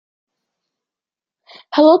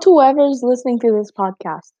Hello to whoever is listening to this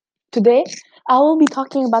podcast. Today, I will be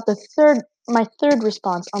talking about my third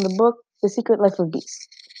response on the book The Secret Life of Bees.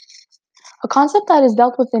 A concept that is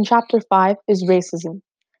dealt with in chapter 5 is racism,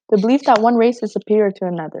 the belief that one race is superior to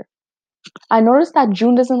another. I noticed that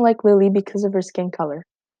June doesn't like Lily because of her skin color.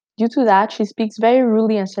 Due to that, she speaks very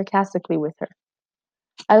rudely and sarcastically with her.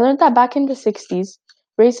 I learned that back in the 60s,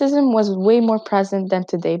 racism was way more present than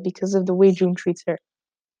today because of the way June treats her.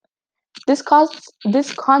 This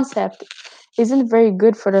concept isn't very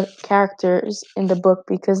good for the characters in the book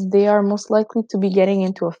because they are most likely to be getting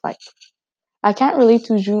into a fight. I can't relate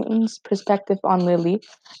to June's perspective on Lily,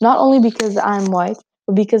 not only because I'm white,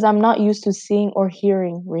 but because I'm not used to seeing or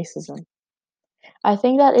hearing racism. I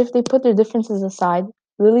think that if they put their differences aside,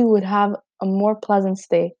 Lily would have a more pleasant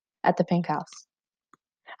stay at the pink house.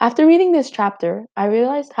 After reading this chapter, I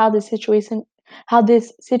realized how this situation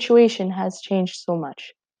has changed so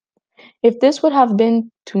much. If this would have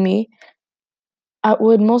been to me, I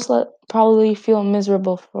would probably feel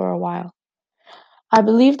miserable for a while. I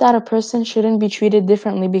believe that a person shouldn't be treated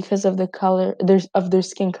differently because of their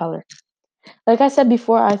skin color. Like I said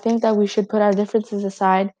before, I think that we should put our differences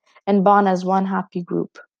aside and bond as one happy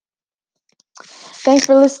group. Thanks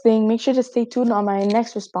for listening. Make sure to stay tuned on my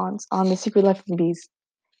next response on The Secret Life of Bees.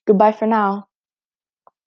 Goodbye for now.